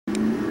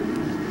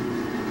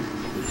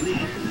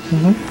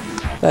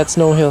That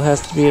snow hill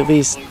has to be at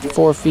least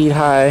 4 feet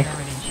high.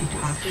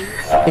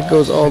 It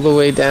goes all the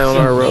way down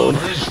our road.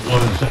 Move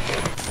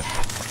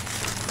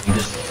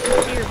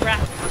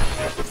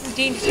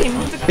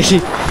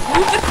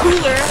the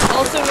cooler,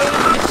 also known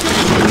as the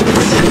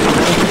chili.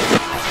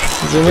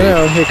 Zoom it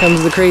out. Here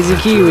comes the crazy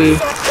kiwi. Oh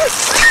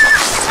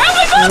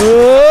my god!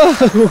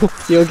 Whoa!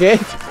 You okay?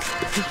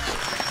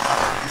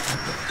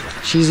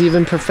 She's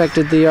even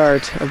perfected the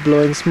art of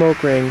blowing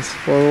smoke rings,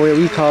 or what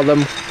we call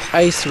them,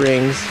 ice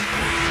rings.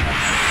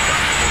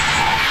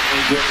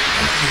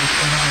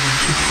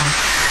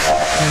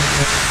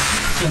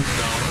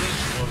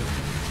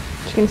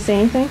 You can say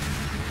anything?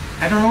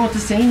 I don't know what to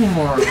say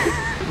anymore.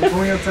 I'm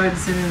going outside to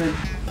sit in the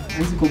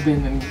icicle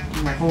bin and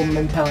my whole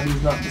mentality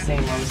is not the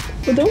same.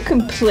 Well, don't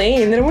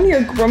complain. They don't want to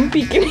hear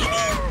grumpy Canadian.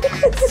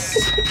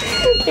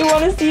 They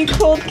want to see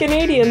cold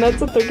Canadian. That's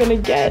what they're gonna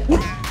get.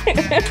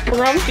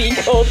 Grumpy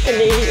cold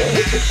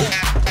Canadian.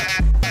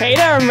 Hey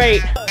there,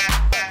 mate.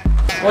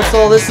 What's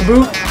all this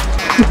about?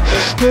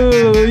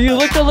 Ooh, you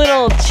look a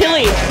little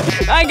chilly.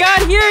 I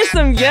got here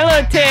some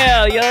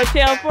yellowtail.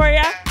 Yellowtail for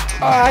ya?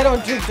 Oh, I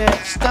don't drink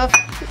that stuff.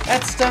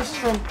 That stuff's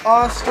from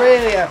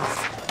Australia.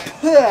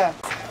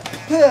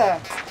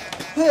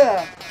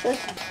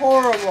 That's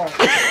horrible.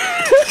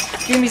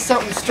 Give me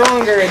something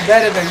stronger and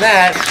better than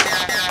that.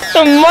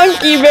 A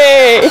monkey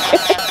bay.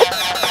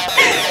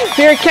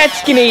 Here,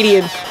 catch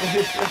Canadian.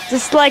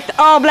 Just like the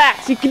All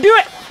Blacks, you can do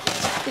it.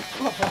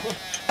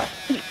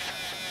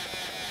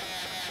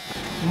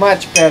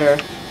 Much better.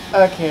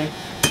 Okay.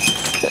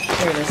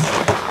 Here it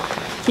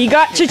is. You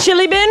got your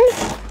chili bin?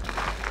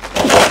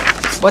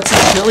 What's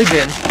a chili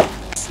bin?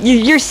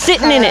 You're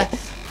sitting in it.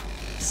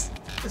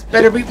 This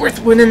better be worth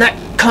winning that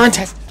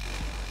contest.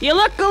 You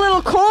look a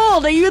little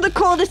cold. Are you the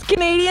coldest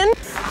Canadian?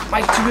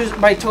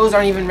 My toes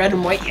aren't even red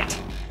and white yet.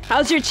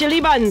 How's your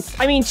chili buns?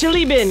 I mean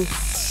chili bin.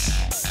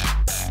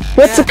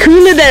 What's the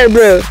cooler there,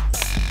 bro?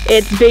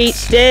 It's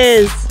beach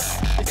days.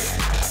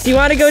 Do you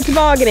want to go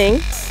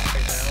tobogganing?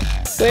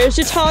 Where's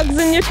your togs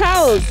and your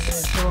towels?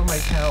 Throw my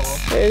towel.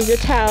 Where's your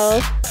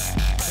towel?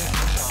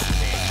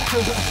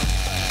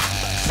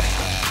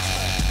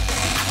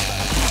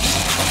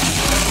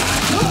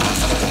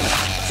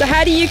 So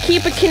how do you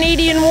keep a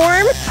Canadian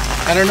warm?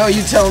 I don't know,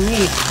 you tell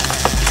me.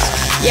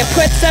 You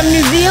put some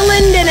New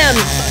Zealand in them.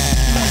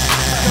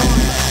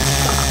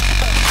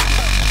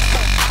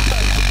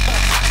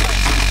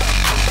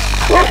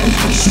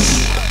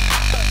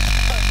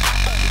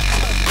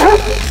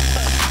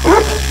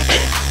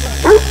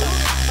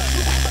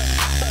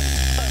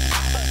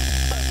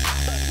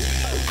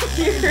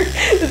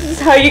 This is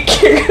how you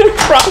cure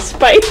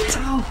frostbite.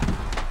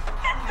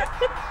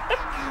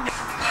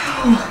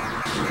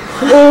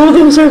 Oh,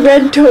 those are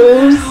red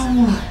toes.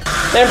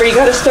 Remember, you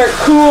gotta start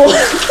cool.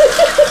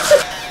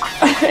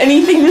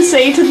 Anything to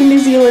say to the New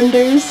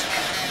Zealanders?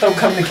 Don't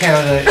come to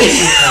Canada.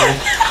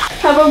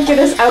 How about get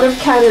us out of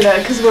Canada,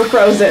 because we're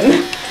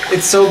frozen.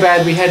 It's so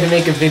bad we had to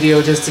make a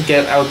video just to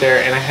get out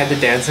there and I had to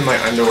dance in my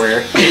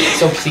underwear.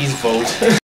 So please vote.